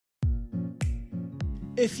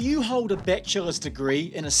If you hold a bachelor's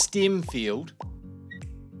degree in a STEM field,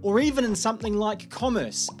 or even in something like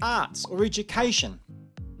commerce, arts, or education,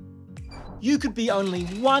 you could be only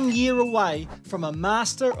 1 year away from a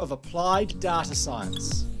Master of Applied Data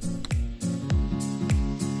Science.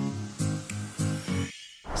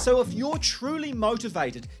 So if you're truly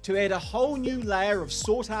motivated to add a whole new layer of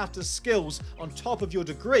sought-after skills on top of your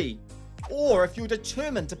degree, or if you're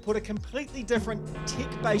determined to put a completely different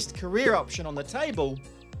tech-based career option on the table,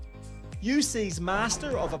 UC's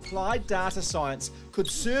Master of Applied Data Science could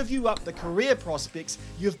serve you up the career prospects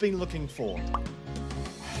you've been looking for.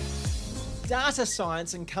 Data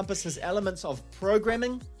science encompasses elements of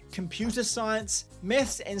programming, computer science,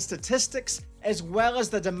 maths and statistics, as well as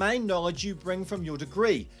the domain knowledge you bring from your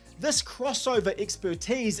degree. This crossover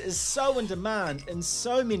expertise is so in demand in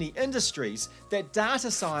so many industries that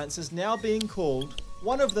data science is now being called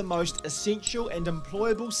one of the most essential and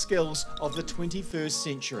employable skills of the 21st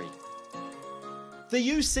century. The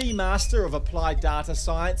UC Master of Applied Data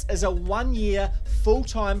Science is a 1-year,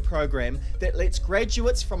 full-time program that lets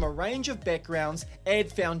graduates from a range of backgrounds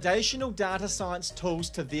add foundational data science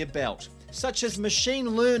tools to their belt, such as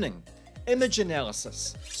machine learning, image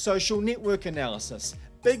analysis, social network analysis,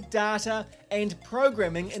 big data, and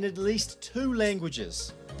programming in at least 2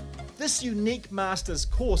 languages. This unique master's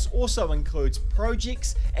course also includes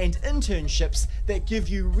projects and internships that give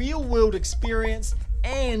you real-world experience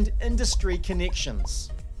and industry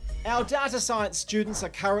connections. Our data science students are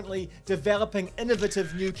currently developing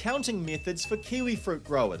innovative new counting methods for kiwifruit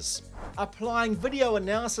growers, applying video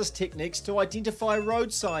analysis techniques to identify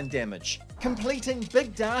road sign damage, completing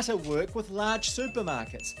big data work with large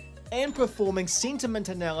supermarkets, and performing sentiment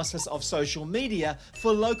analysis of social media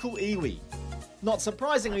for local iwi. Not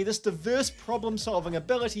surprisingly, this diverse problem-solving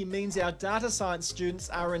ability means our data science students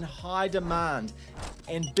are in high demand,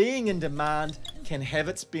 and being in demand can have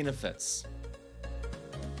its benefits.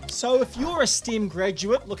 So if you're a STEM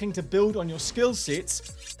graduate looking to build on your skill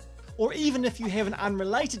sets, or even if you have an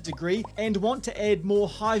unrelated degree and want to add more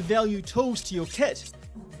high-value tools to your kit,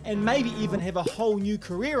 and maybe even have a whole new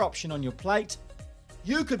career option on your plate,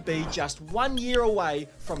 you could be just 1 year away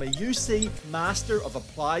from a UC Master of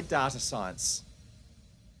Applied Data Science.